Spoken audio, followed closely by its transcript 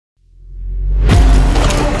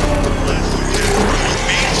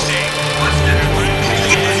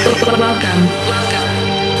Welcome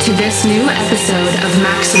to this new episode of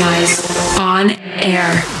Maxximize On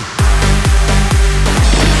Air.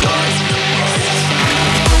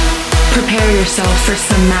 Prepare yourself for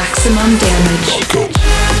some maximum damage.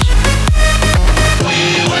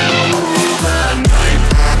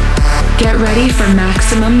 Get ready for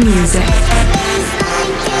maximum music.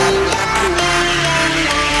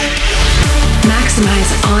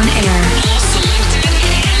 Maxximize On Air. Selected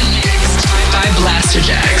and mixed by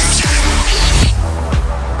Blasterjaxx.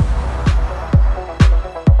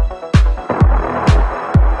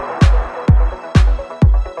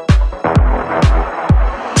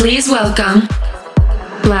 Please welcome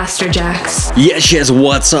Blasterjaxx. Yes,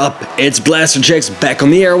 what's up? It's Blasterjaxx back on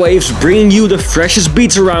the airwaves, bringing you the freshest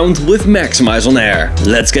beats around with Maxximize On Air.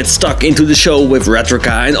 Let's get stuck into the show with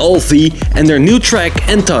Retrika and Alfie and their new track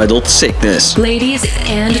entitled Sickness. Ladies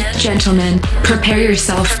and gentlemen, prepare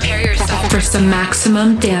yourself for some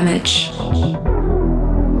maximum damage.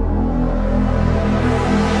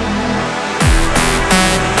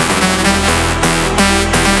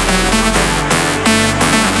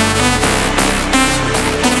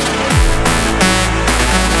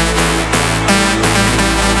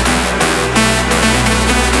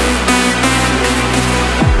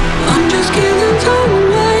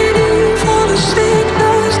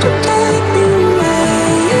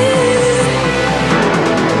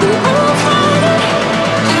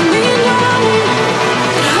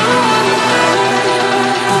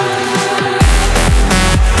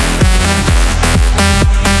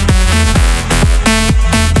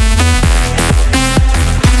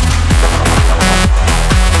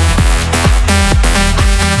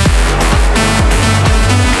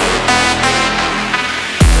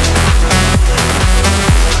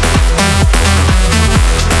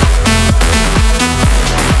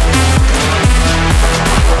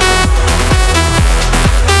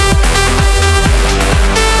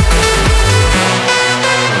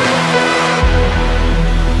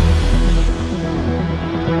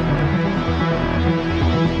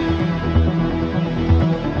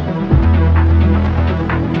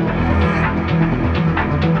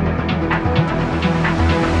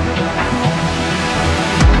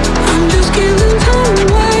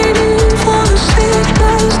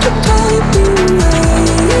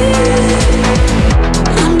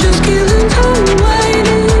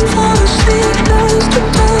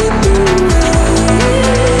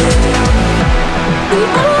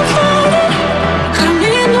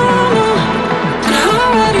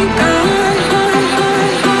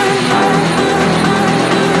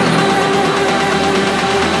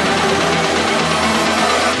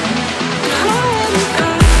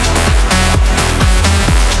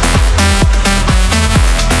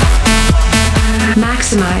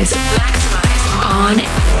 Maxximize On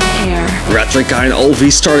Air. Retrika and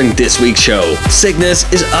Alfie starting this week's show.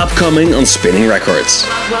 Sickness is upcoming on Spinning Records.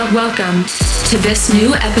 Welcome to this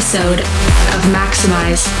new episode of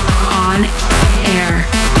Maxximize On Air.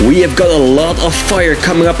 We have got a lot of fire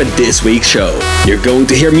coming up at this week's show. You're going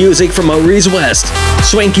to hear music from Maurice West,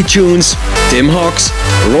 Swanky Tunes, Tim Hawks,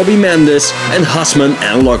 Robbie Mendes, and Husman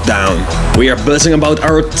and Lockdown. We are buzzing about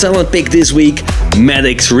our talent pick this week.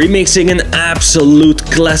 Maddox remixing an absolute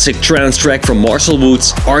classic trance track from Marshall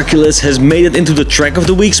Woods. Arculus has made it into the track of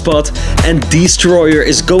the week spot, and Destroyer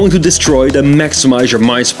is going to destroy the Maxximize Your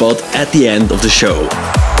Mind spot at the end of the show.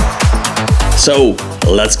 So,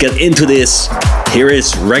 let's get into this. Here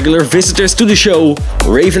is regular visitors to the show,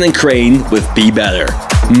 Raven and Crane with Be Better.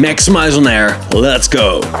 Maxximize On Air, let's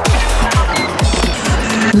go.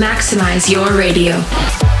 Maxximize your radio.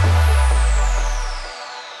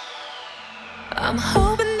 I'm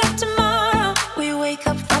hoping that tomorrow we wake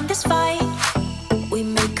up from this fight. We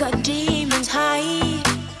make our demons hide.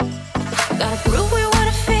 Gotta prove we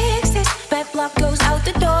wanna fix this. Bad block goes out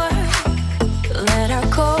the door. Let our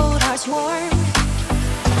cold hearts warm.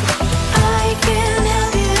 I can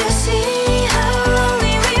help you to see how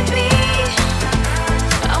lonely we'd be.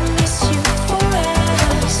 I'll miss you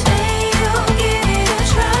forever. Say you'll give it a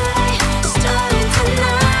try. Starting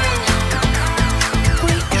tonight,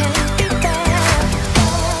 we can be better.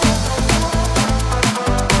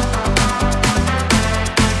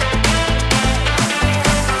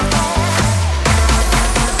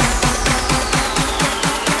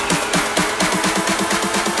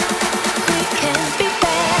 We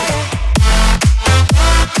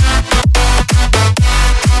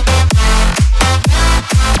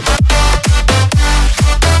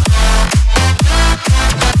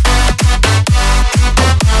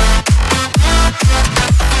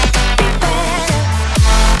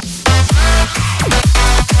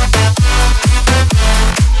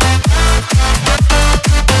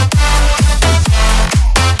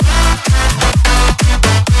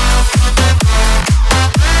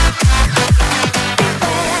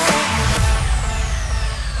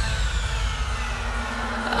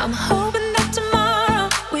I'm hoping that tomorrow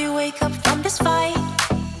we wake up from this fight.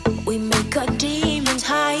 We make our demons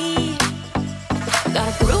hide.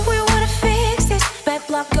 Gotta prove we wanna fix this. Bad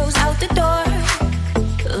blood goes out the door.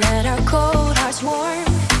 Let our cold hearts warm.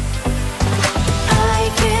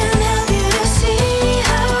 I can help you to see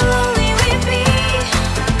how lonely we'd be.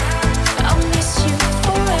 I'll miss you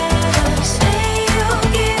forever. Say you'll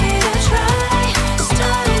give it a try.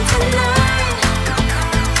 Starting tonight,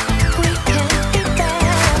 we can be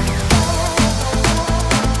better.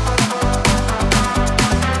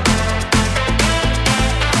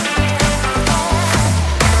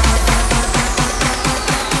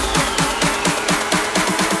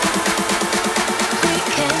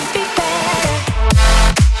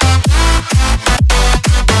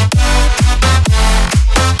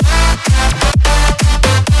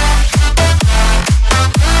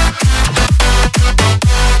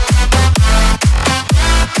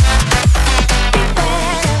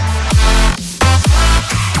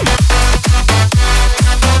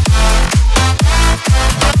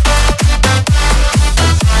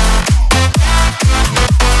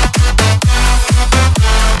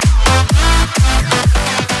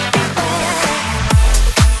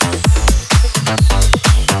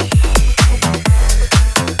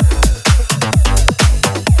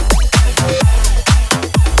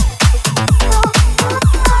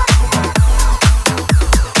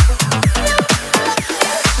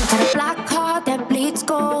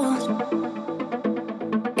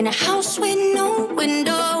 In a house with no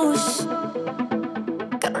windows,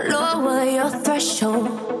 gotta lower your threshold.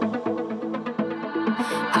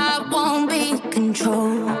 I won't be in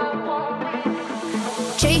control.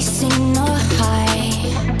 Chasing a high,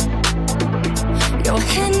 your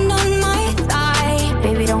hand on my thigh.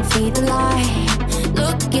 Baby, don't feed the lie.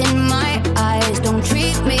 Look in my eyes, don't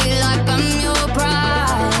treat me like I'm your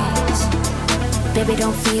prize. Baby,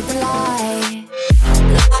 don't feed the lie.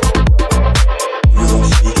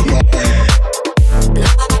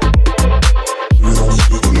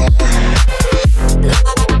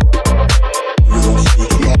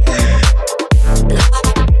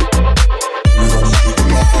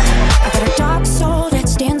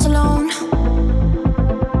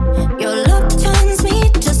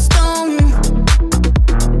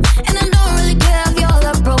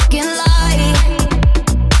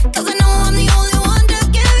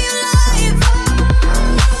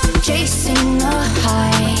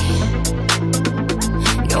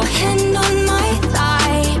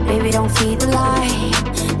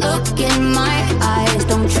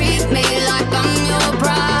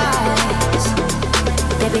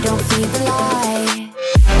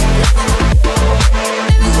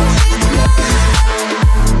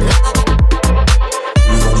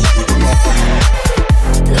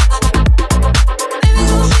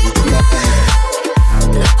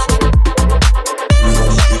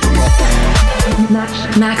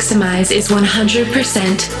 Maxximize is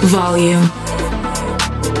 100% volume.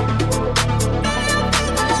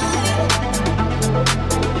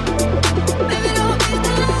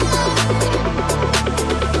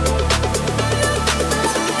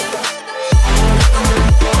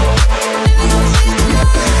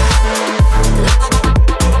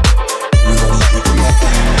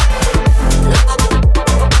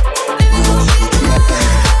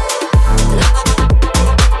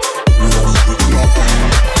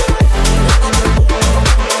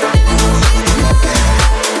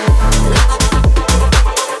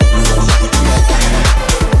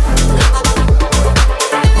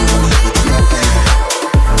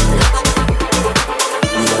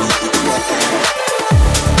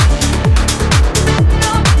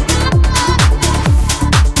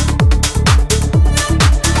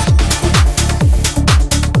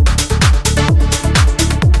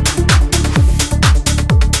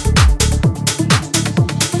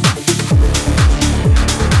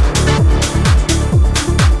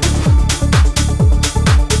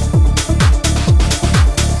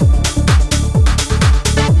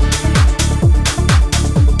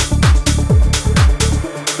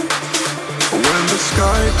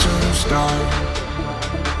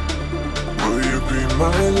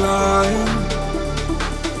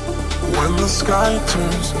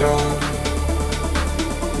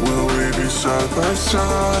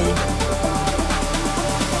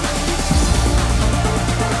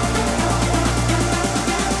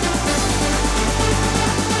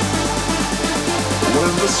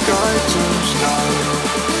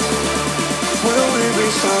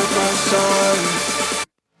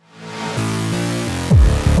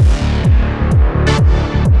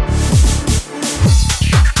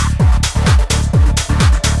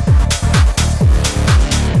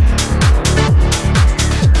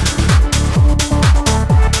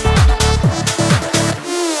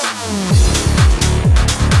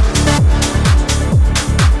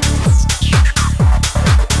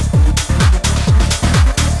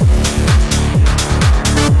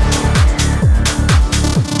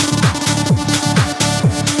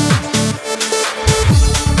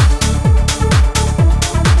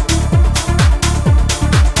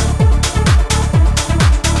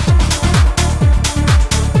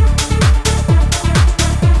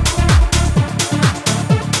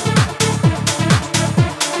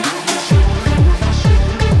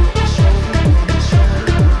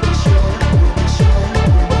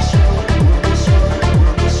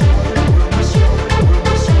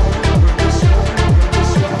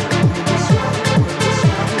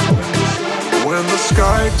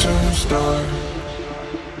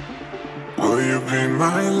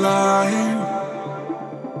 my light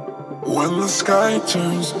when the sky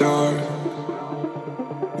turns dark?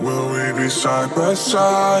 Will we be side by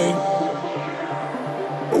side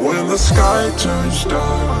when the sky turns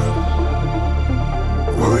dark?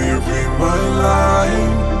 Will you be my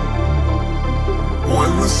light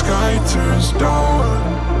when the sky turns dark?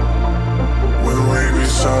 Will we be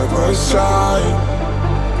side by side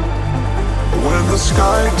when the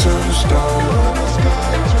sky turns dark?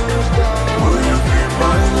 Will you be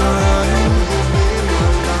my light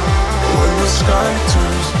when the sky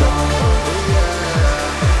turns dark?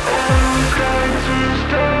 When the sky turns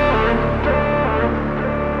dark.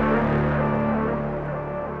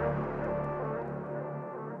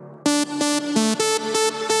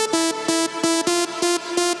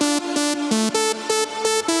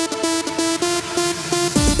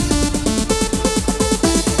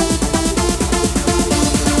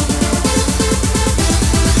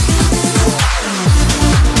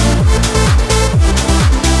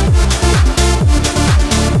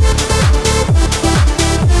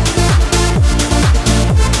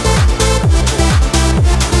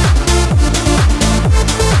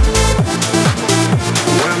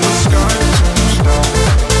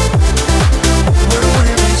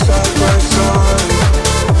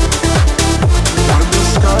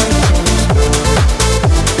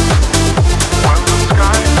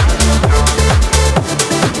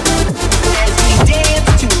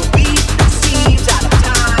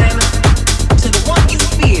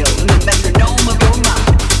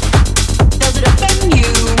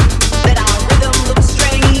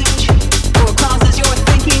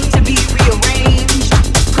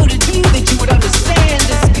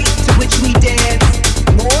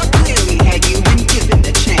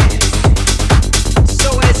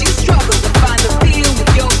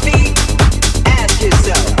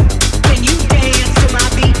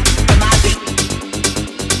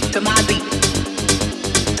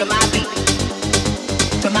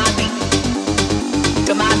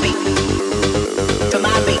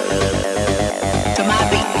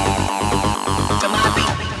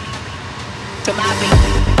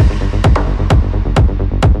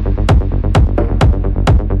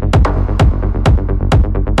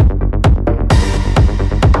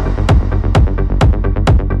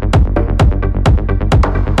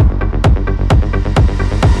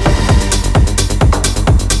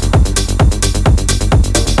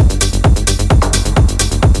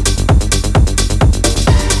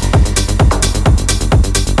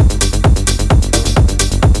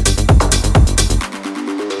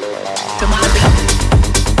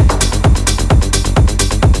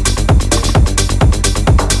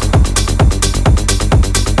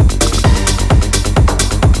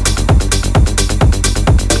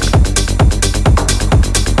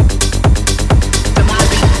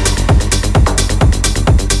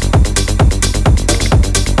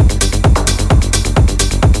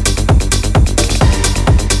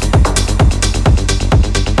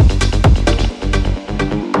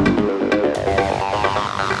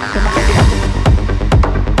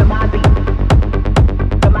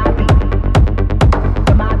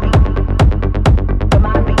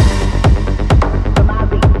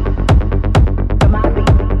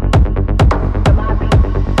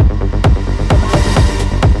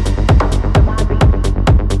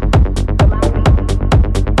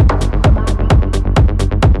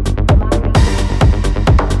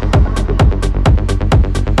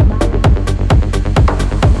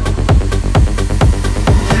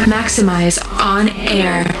 Maxximize On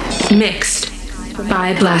Air, mixed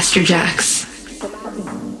by Blasterjaxx.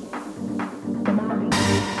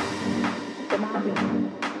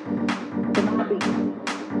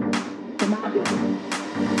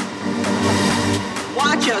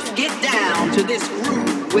 Watch us get down to this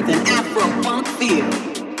groove with an Afro-funk feel,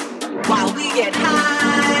 while we get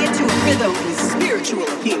high to a rhythm with spiritual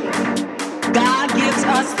appeal. God gives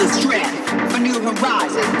us the strength for new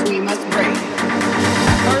horizons we must break.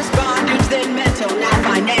 First bondage, then mental, now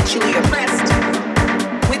financially oppressed.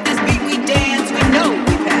 With this beat we dance, we know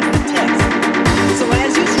we passed the test. So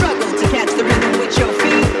as you struggle to catch the rhythm with your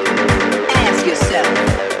feet, ask yourself,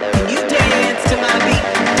 can you dance to my beat?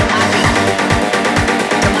 To my beat?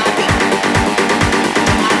 To my beat?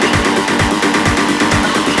 To my beat? To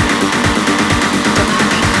my beat? To my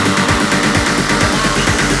beat?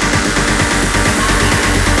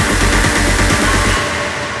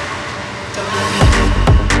 To my beat?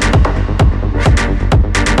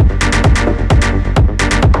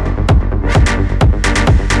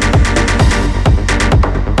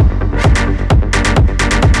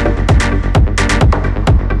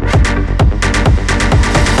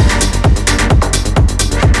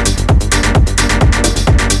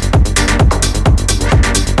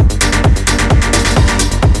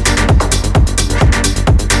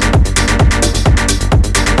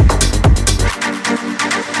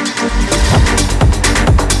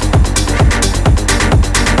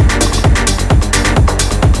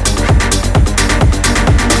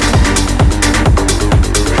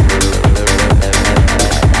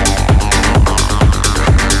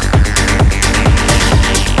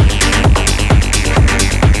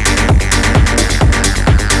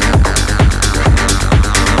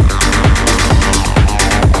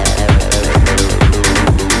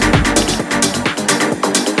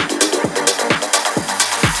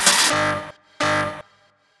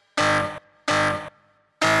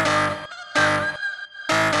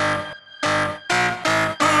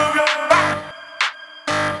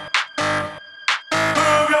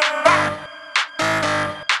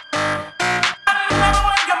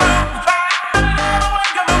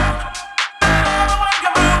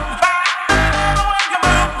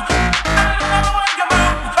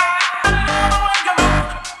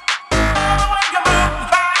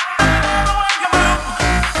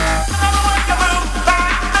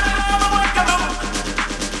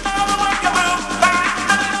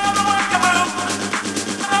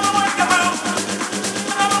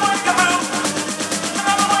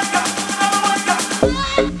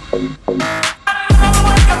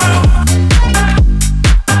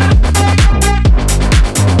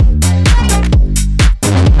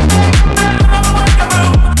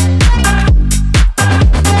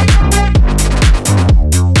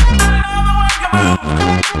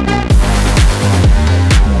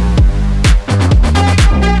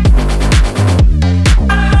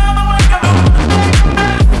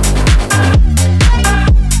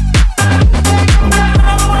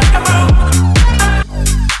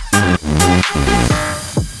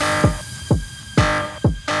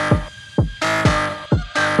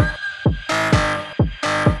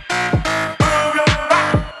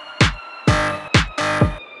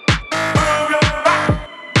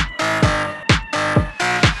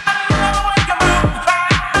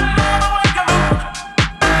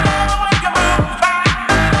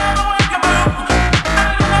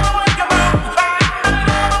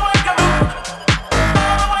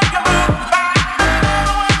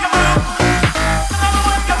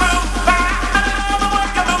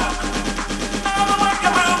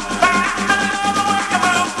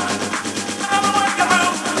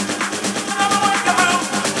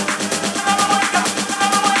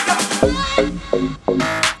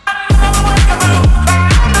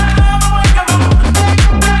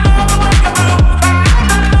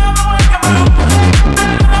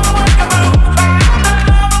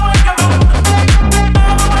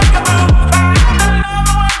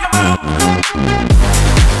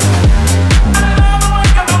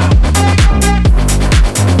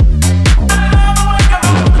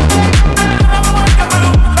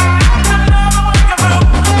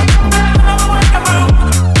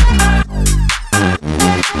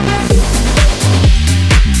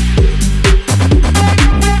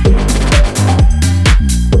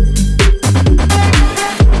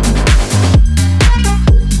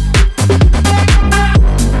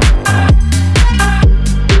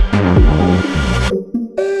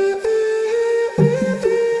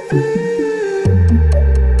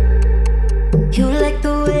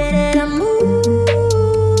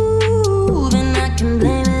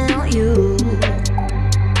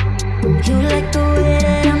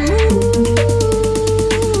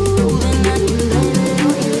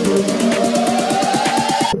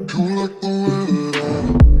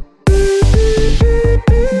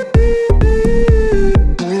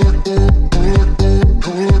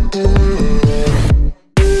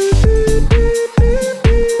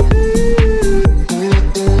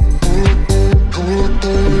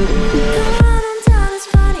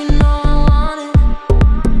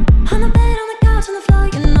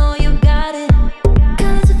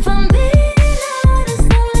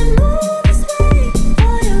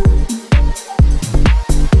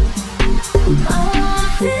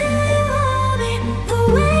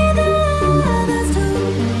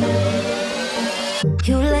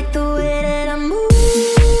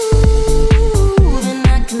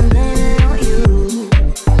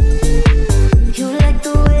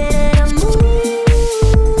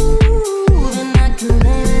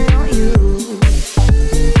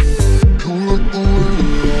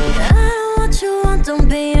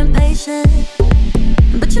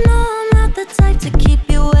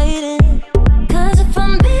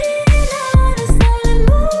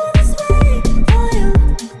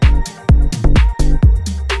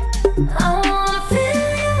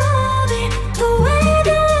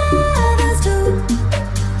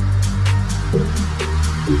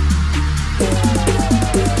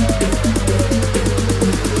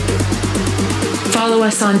 Follow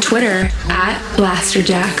us on Twitter at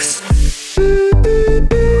Blasterjaxx.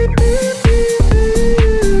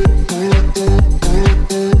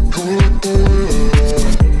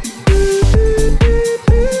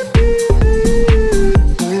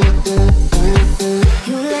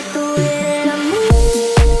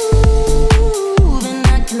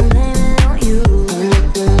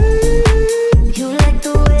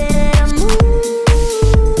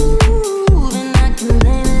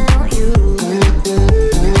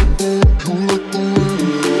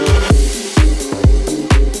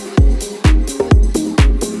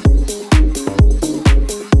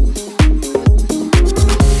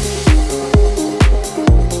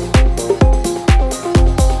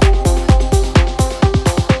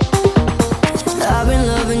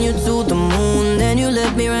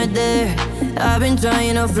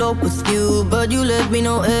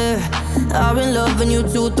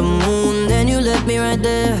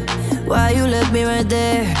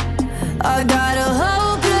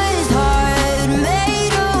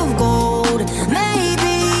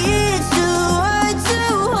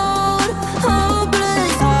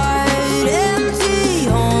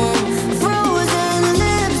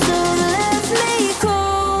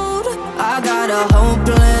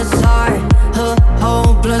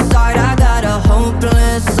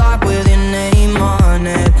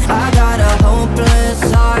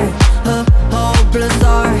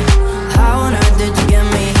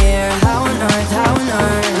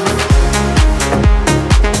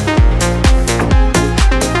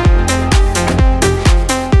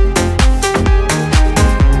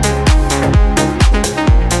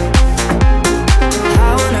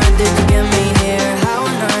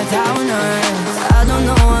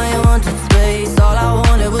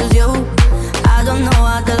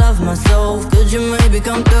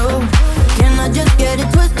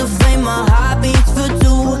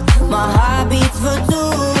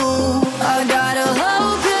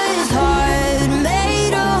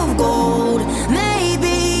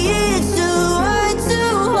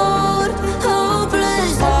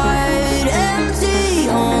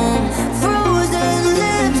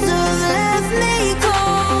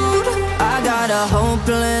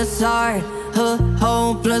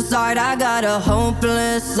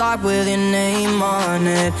 With your name on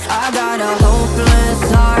it, I got a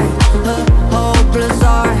hopeless heart, a hopeless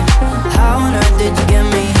heart. How on earth did you get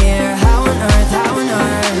me here? How on earth, how on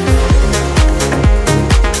earth?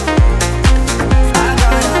 I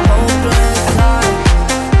got a hopeless heart.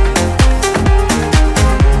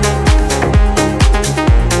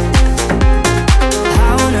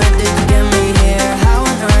 How on earth did you get me here? How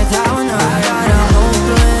on earth, how on earth? I got a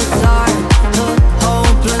hopeless heart, a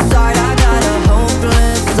hopeless heart. I got a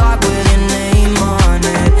hopeless heart with your name on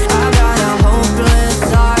it. I got a hopeless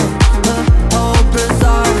heart, a hopeless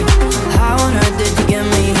heart. How on earth did you get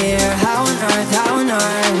me here? How on earth, how on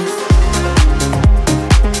earth?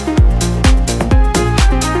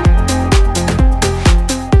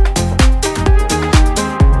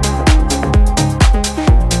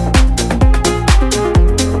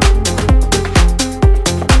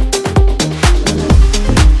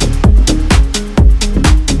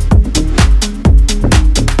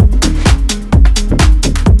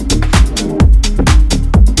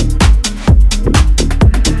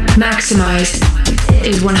 Maxximized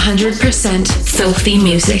is 100% filthy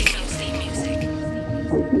music.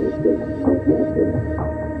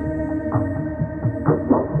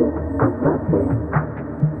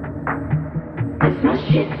 It's my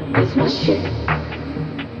shit, it's my shit.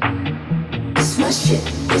 It's my shit,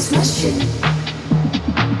 it's my shit.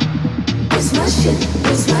 It's my shit,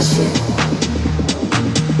 it's my shit.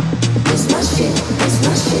 It's my shit, it's my shit. It's my shit, it's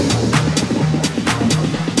my shit.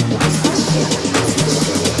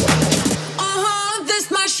 This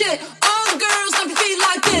my shit. All the girls on your feet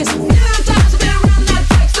like this. Every time I've been around that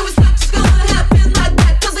track, so it's not just gonna happen like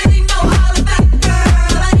that. 'Cause ain't no holler back,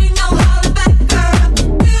 girl. Ain't no holler back, girl.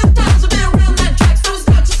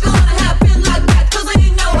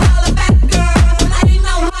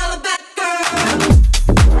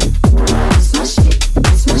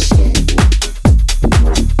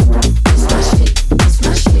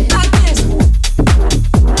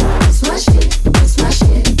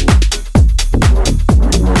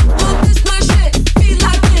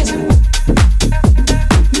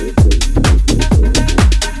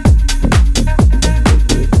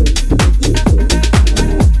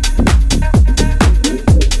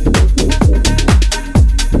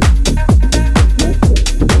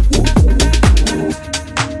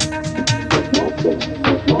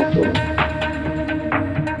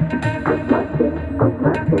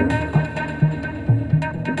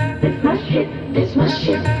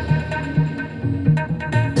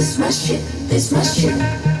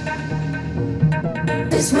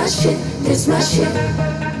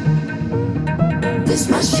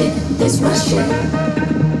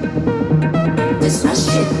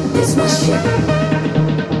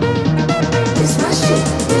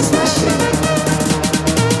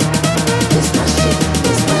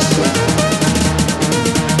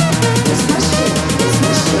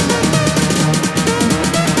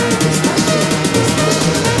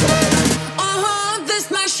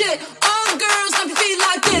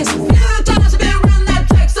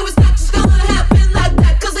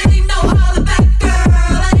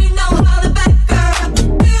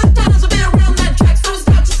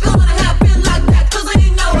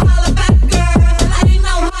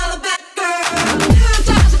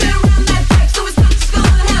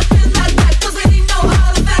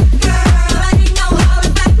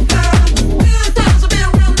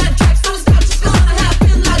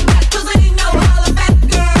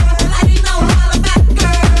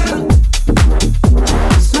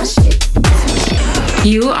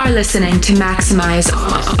 You are listening to Maxximize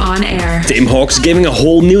On Air. Tim Hawks giving a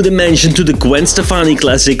whole new dimension to the Gwen Stefani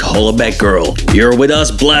classic Hollaback Girl. You're with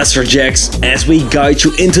us, Blasterjaxx, as we guide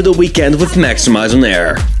you into the weekend with Maxximize On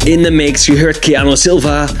Air. In the mix, you heard Keanu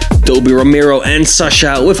Silva, Toby Romero and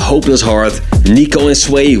Sasha with Hopeless Heart, Nico and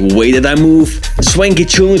Sway, Way That I Move, Swanky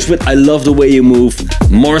Tunes with I Love The Way You Move,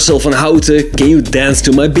 Marcel van Houten, Can You Dance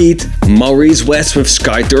To My Beat, Maurice West with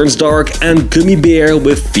Sky Turns Dark, and Gummy Bear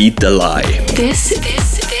with Feed the Lie. This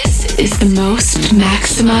is the most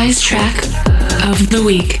maximized track of the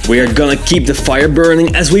week. We are gonna keep the fire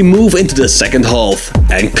burning as we move into the second half.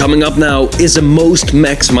 And coming up now is the most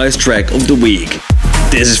maximized track of the week.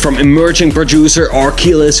 This is from emerging producer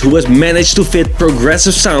Arkelis, who has managed to fit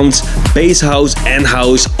progressive sounds, bass house and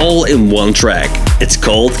house all in one track. It's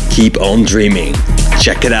called Keep On Dreaming.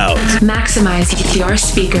 Check it out. Maximize your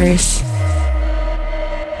speakers.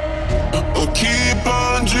 Oh, keep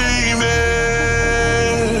on dreaming.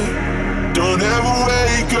 Don't ever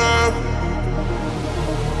wake up.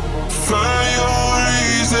 Find your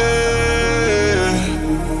reason.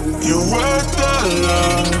 You work the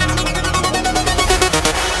love.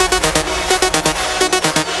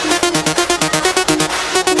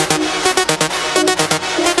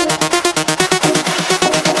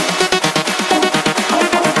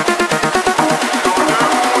 Don't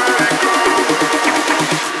ever wake up.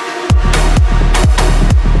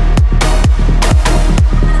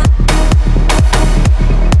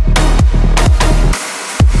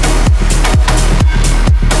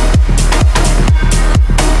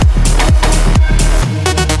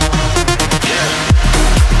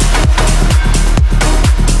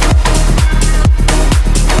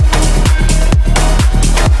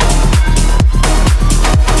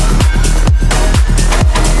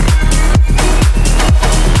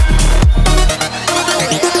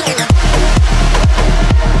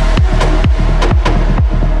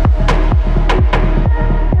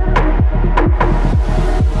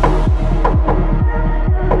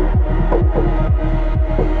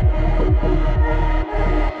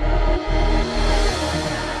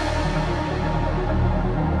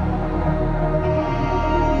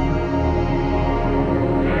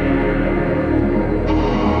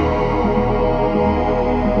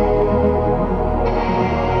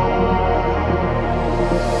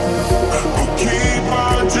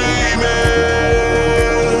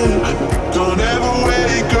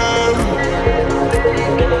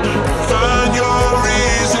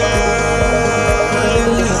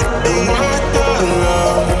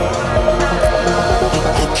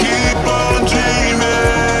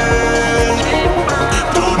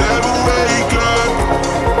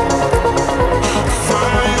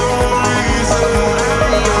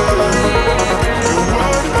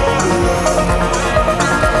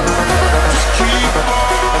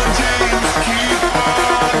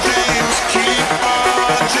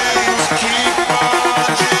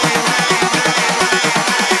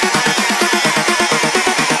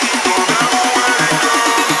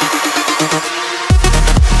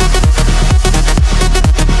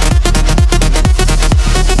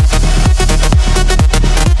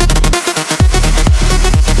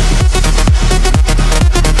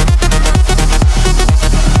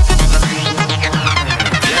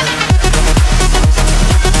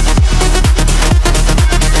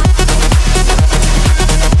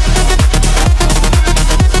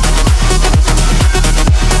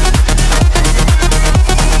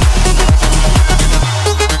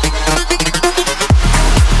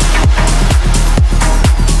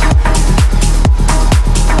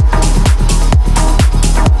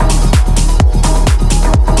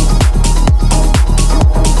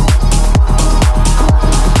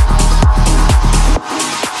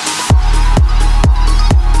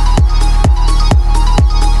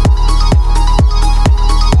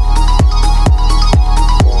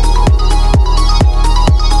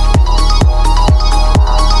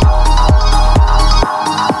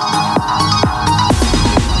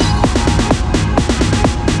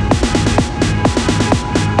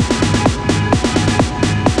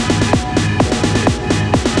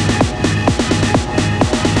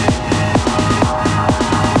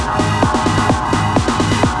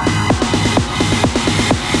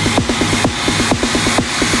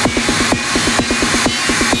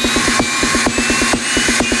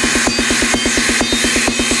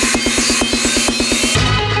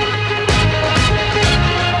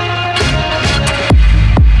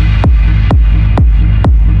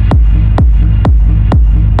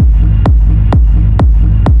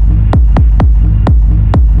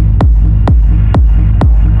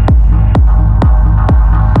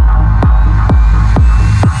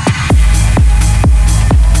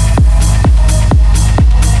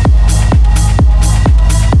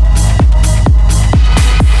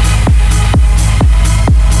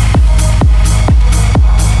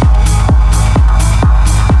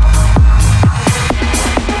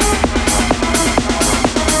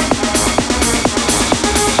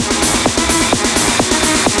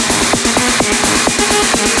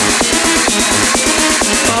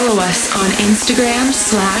 us on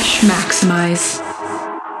Instagram/Maxximize.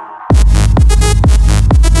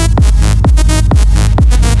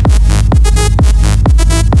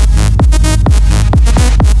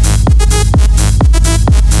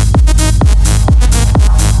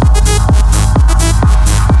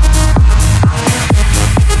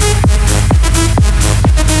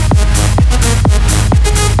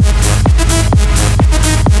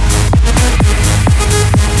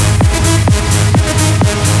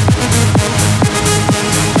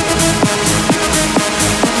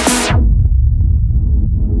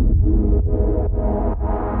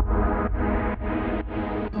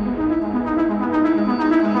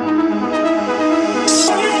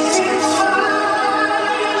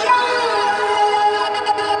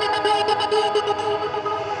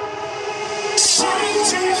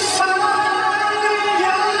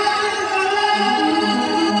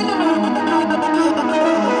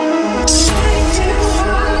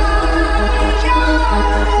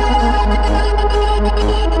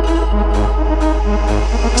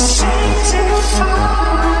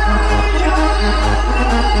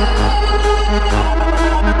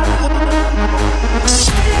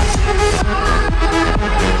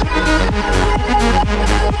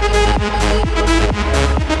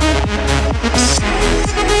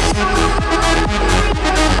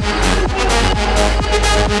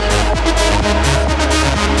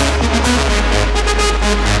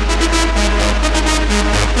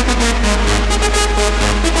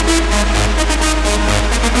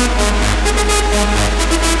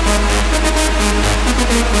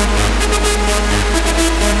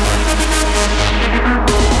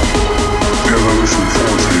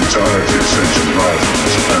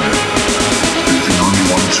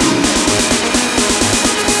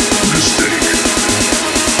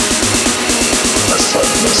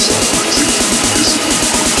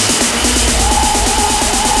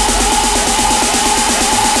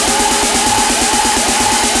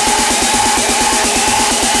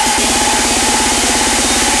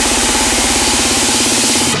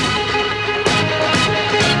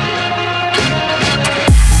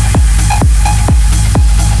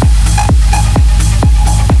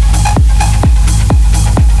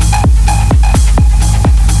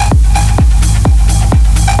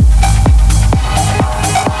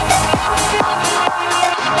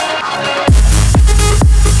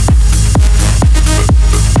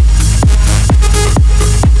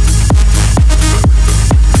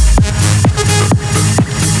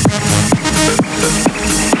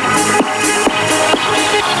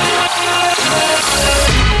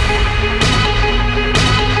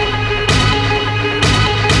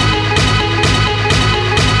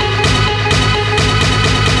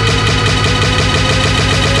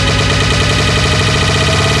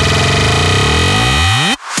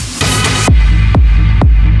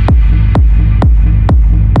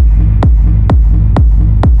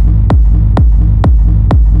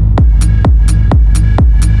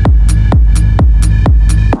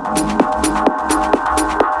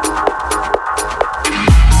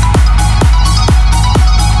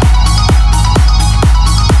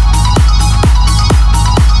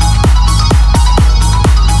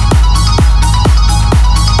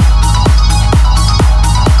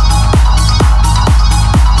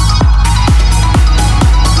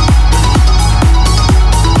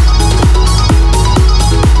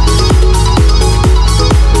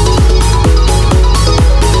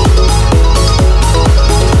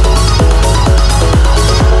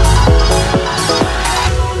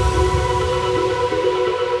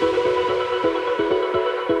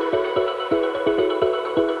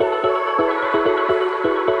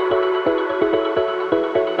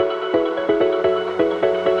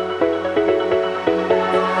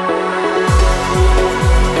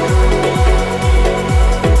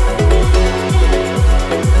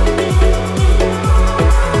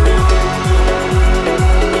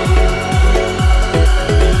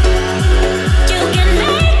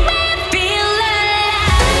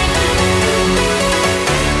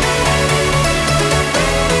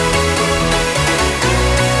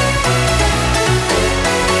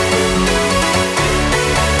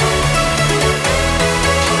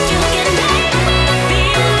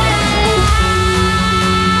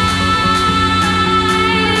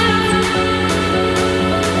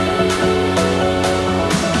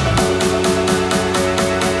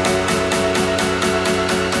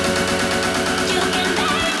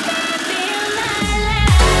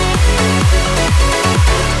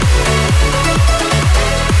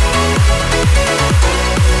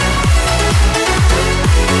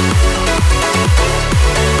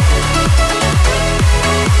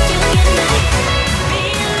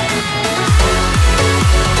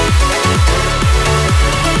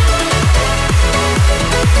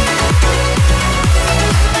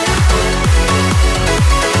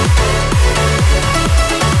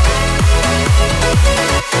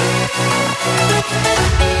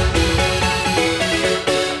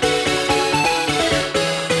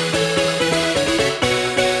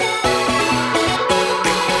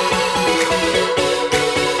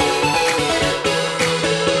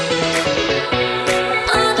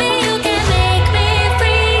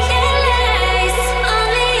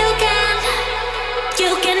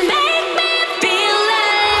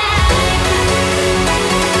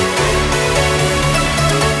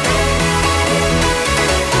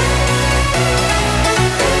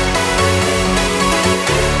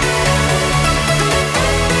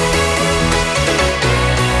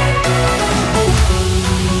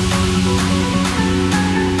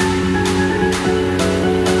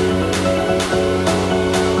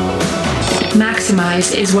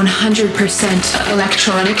 Maxximized is 100%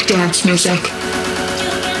 electronic dance music.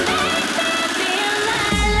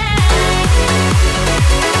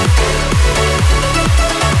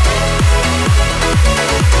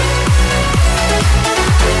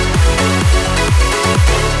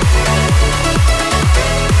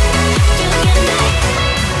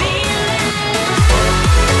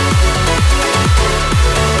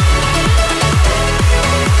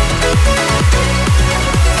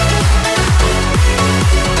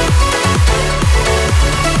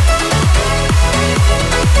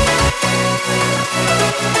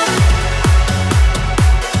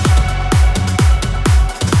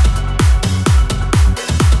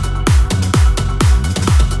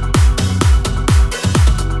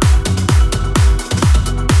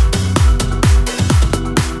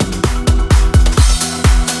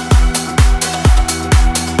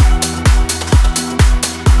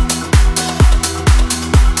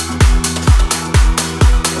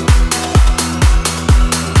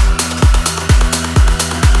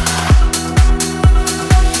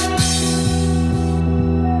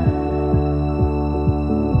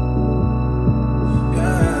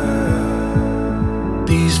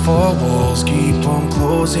 Four walls keep on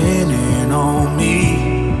closing in on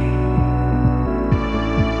me.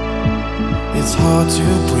 It's hard to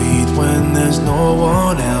breathe when there's no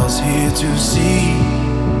one else here to see.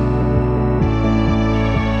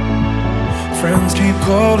 Friends keep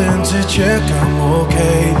calling to check I'm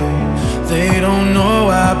okay. They don't know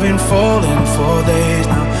I've been falling for days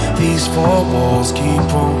now. These four walls keep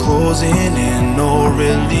on closing in. No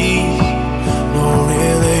relief, no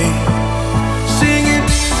relief.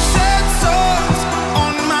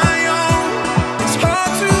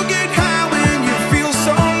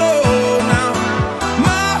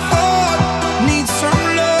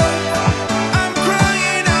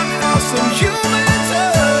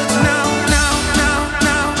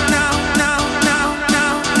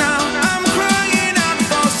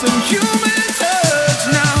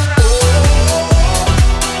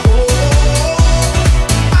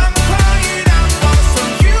 I'm crying out for some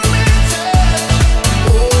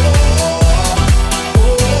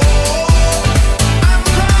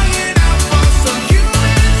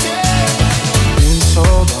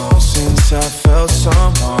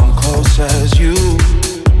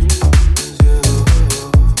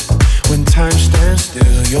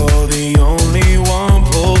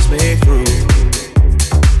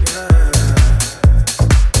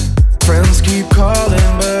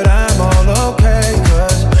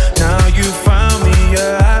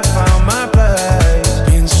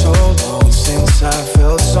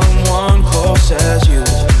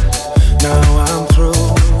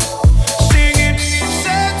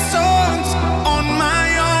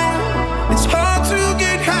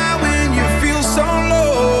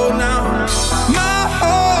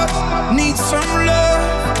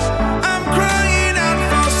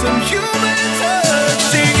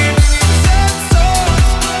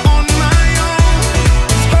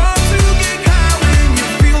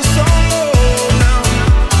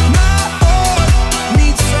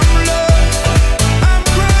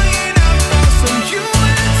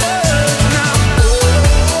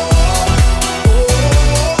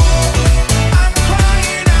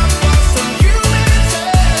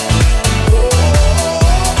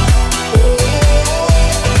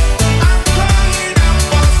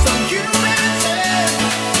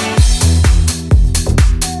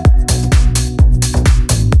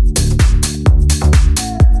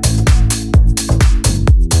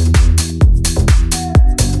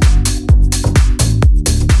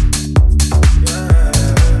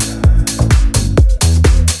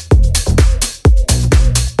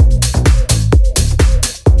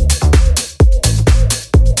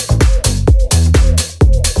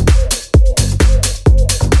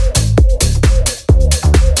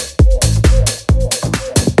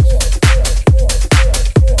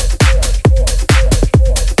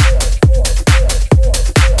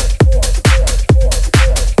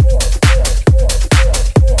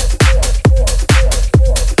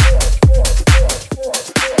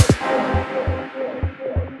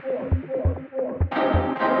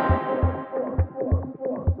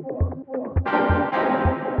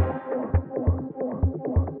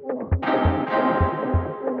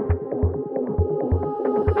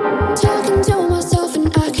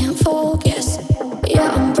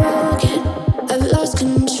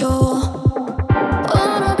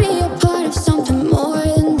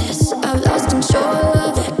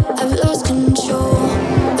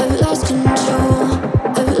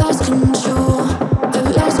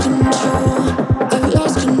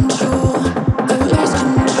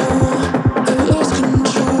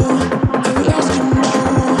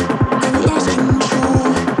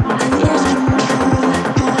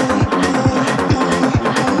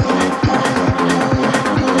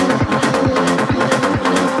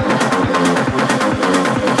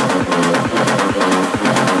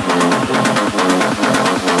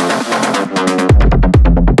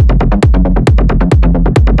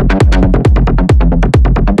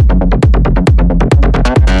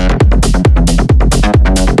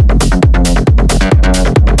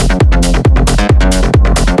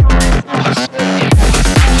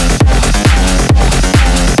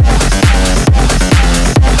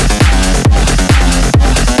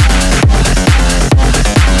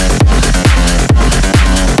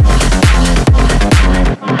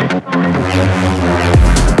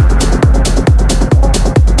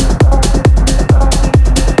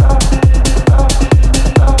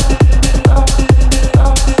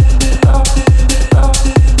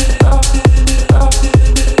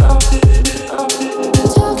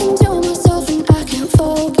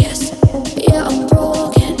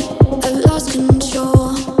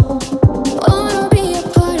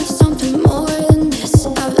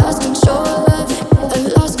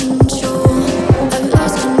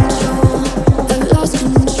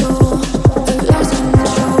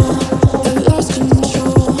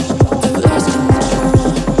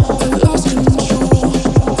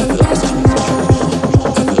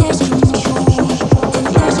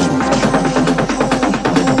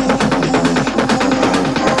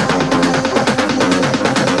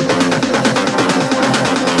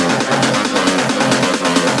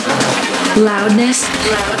Loudness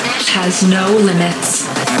has no limits.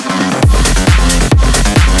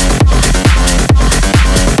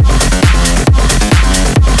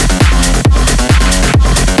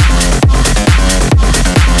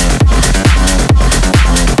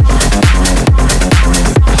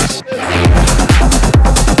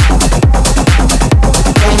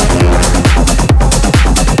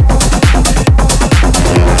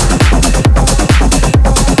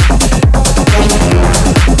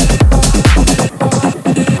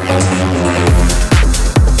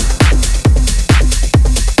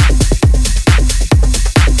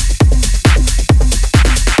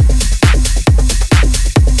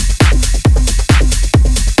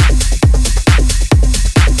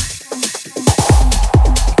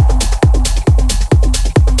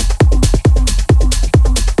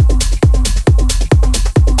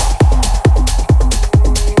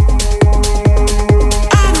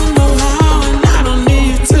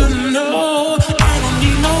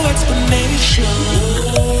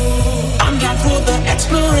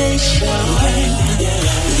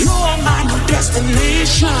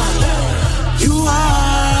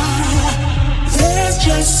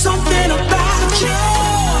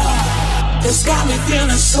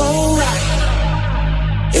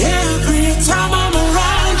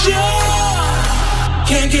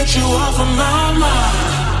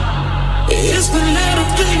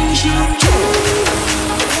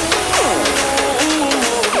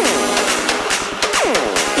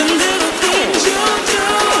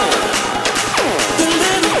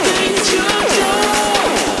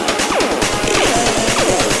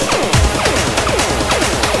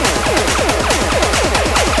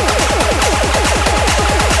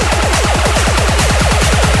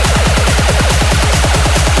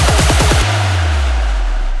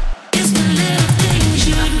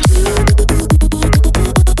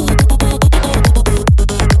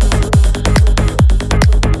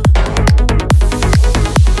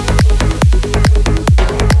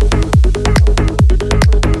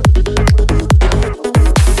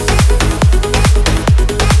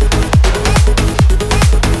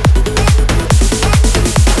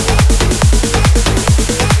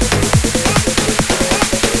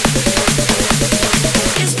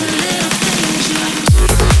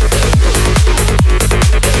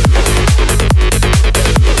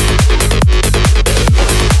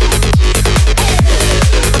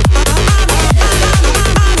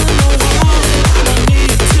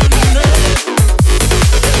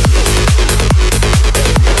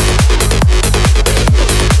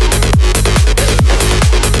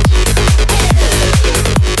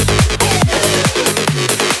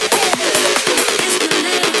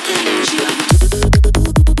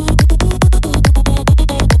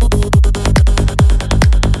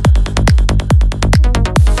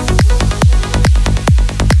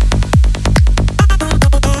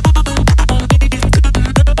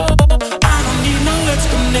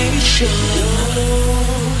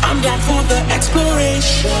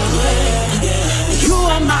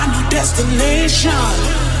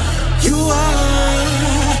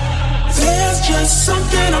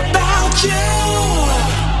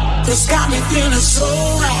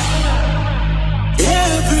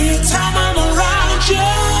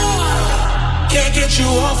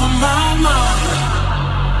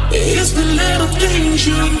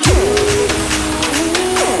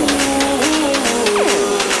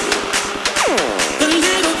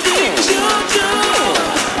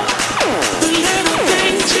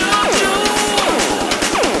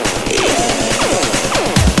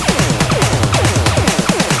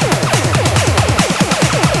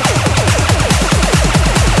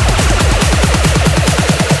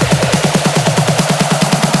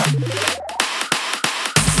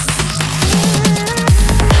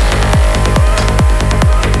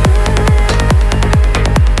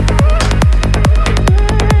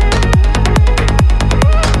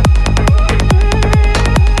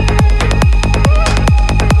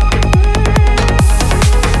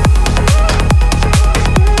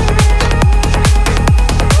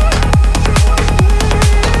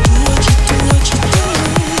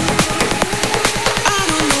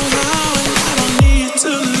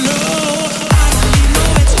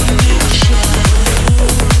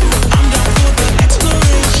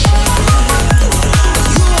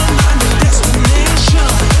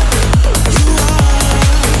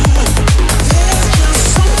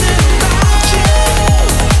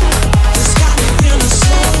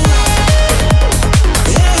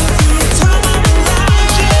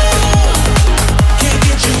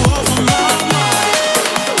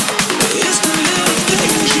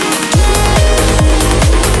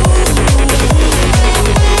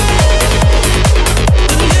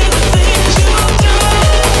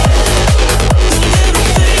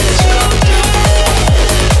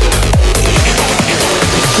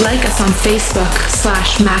 on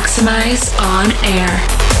Facebook/Maxximize On Air.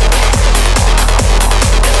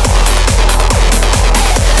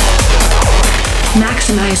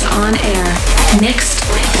 Maxximize On Air, mixed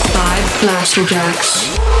by Blasterjaxx.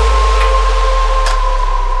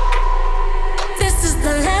 This is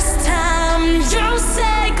the last time you'll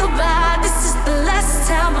say goodbye. This is the last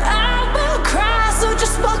time I will cry. So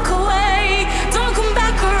just walk away, don't come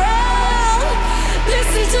back around.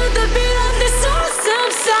 Listen to the beat of this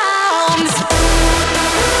awesome sounds.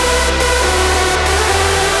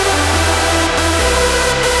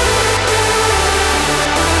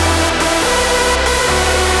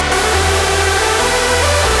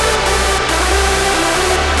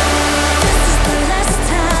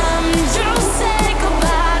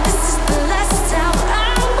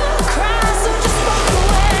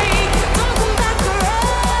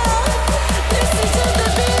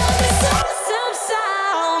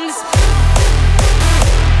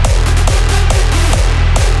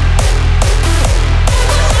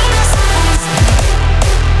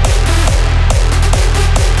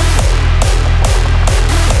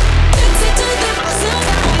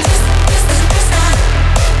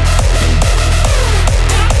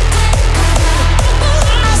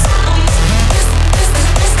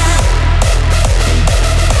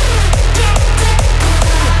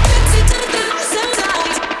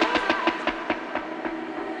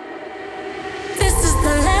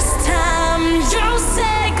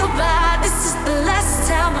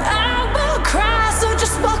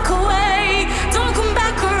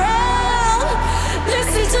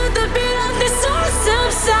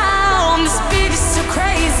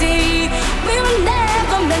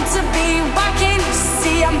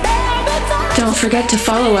 Don't forget to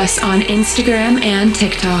follow us on Instagram and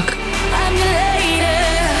TikTok.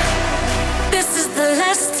 This is the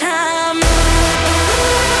last time.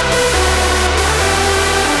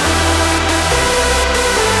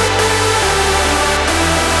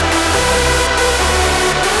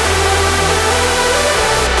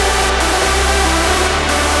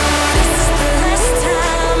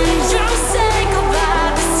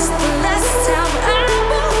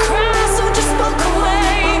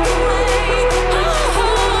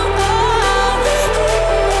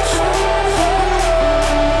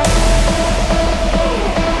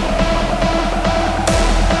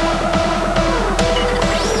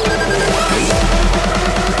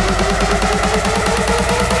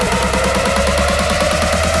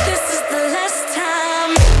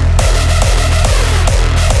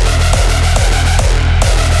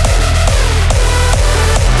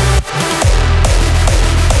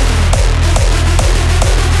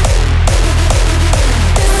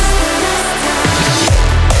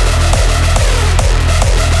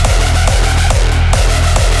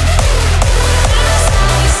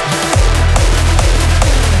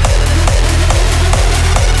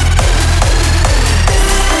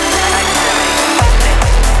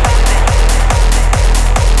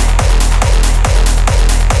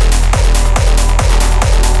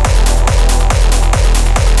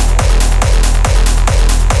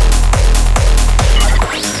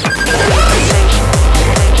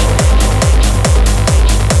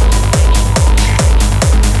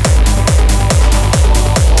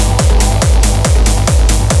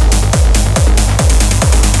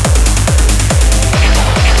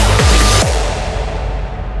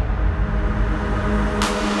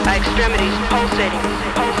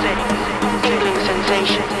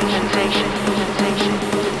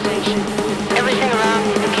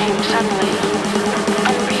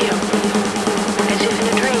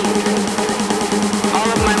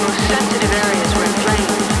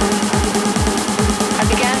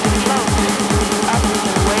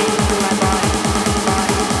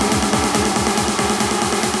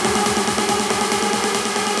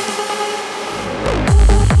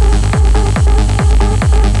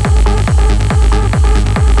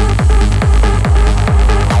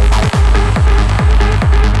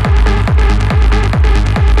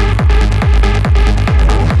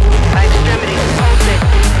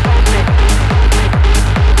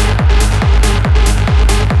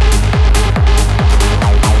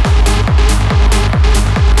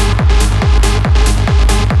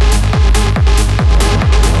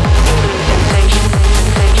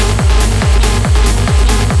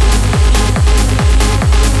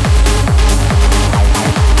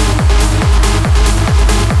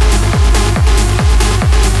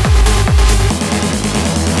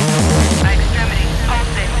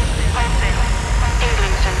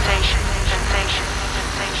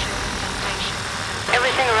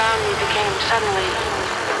 suddenly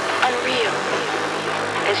unreal,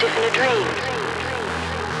 as if in a dream.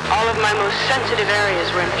 All of my most sensitive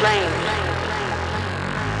areas were inflamed.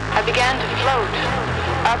 I began to float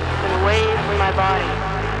up and away from my body.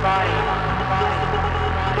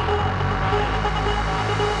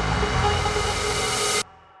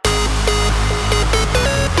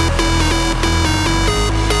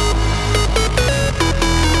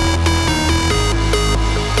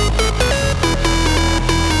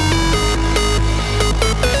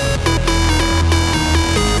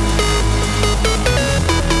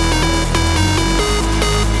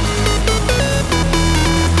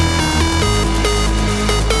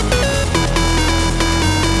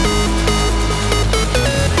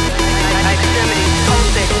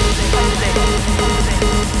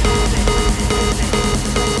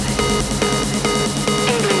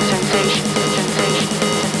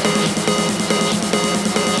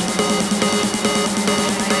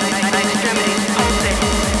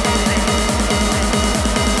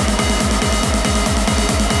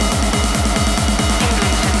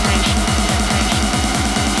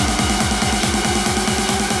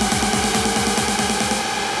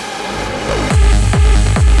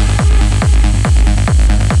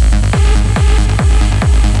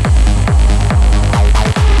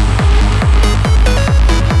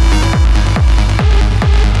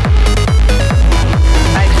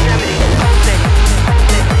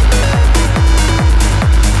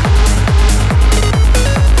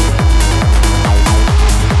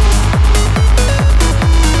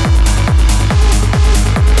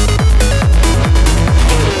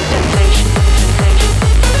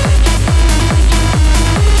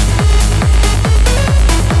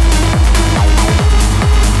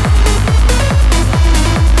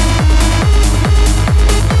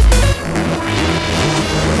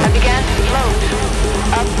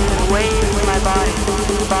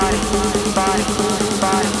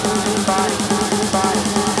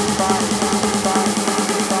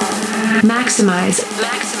 Maxximize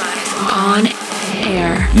On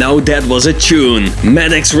Air. Now that was a tune.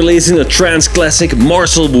 Maddox releasing a trance classic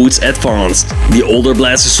Marcel Woods Advanced. The older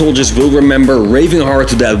Blaster soldiers will remember raving hard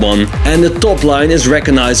to that one, and the top line is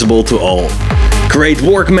recognizable to all. Great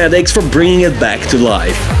work, Maddox, for bringing it back to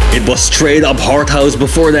life. It was straight up hard house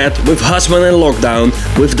before that, with Husman and Lockdown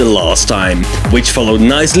with The Last Time, which followed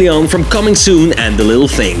nicely on from Coming Soon and The Little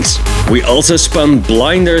Things. We also spun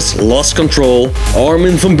Blinders, Lost Control,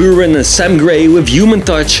 Armin van Buuren and Sam Gray with Human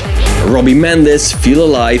Touch, Robbie Mendes, Feel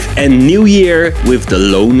Alive, and New Year with The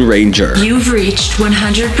Lone Ranger. You've reached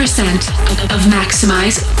 100% of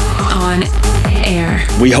Maxximize On Air.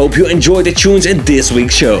 We hope you enjoyed the tunes in this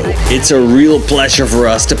week's show. It's a real pleasure for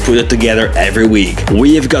us to put it together every week.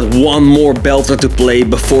 We have got one more belter to play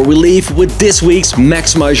before we leave with this week's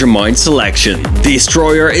Maxximize Your Mind selection.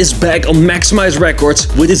 Destroyer is back on Maxximize Records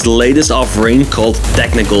with his latest offering called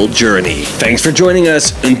Technical Journey. Thanks for joining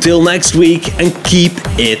us. Until next week, and keep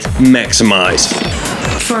it maximized.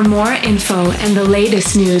 For more info and the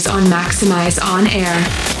latest news on Maxximize On Air,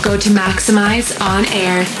 go to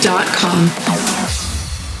maxximizeonair.com.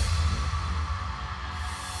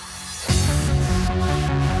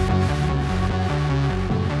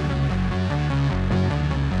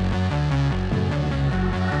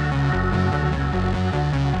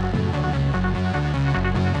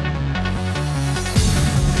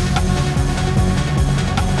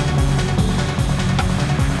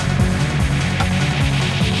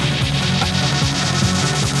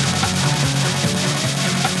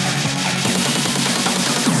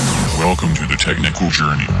 Welcome to the Technical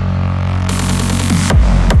Journey.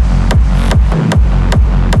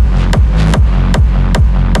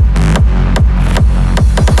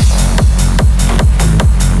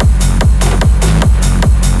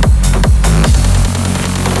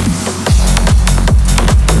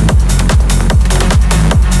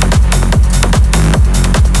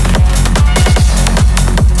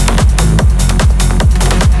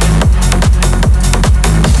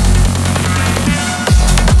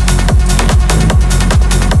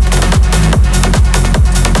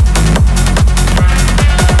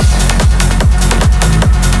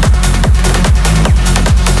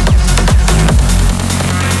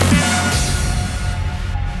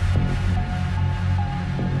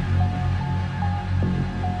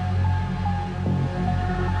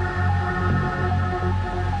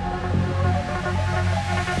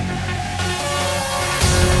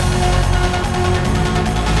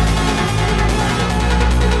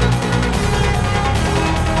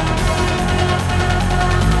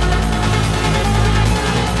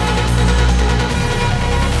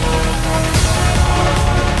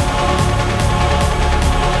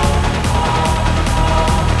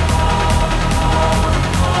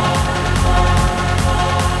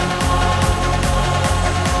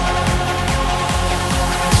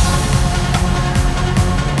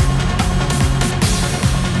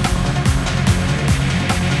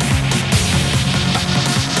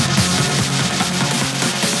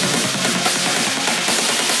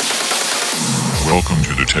 Welcome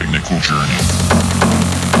to the technical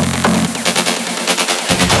journey.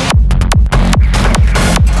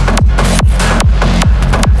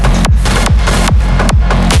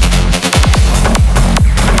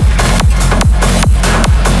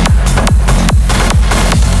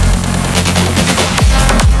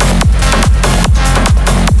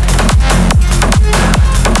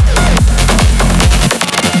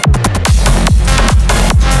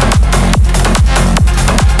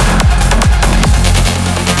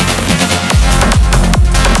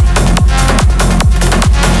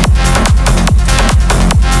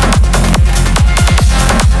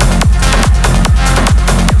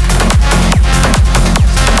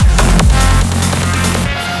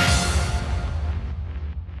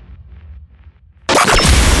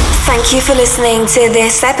 Thank you for listening to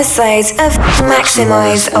this episode of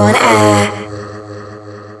Maxximize On Air.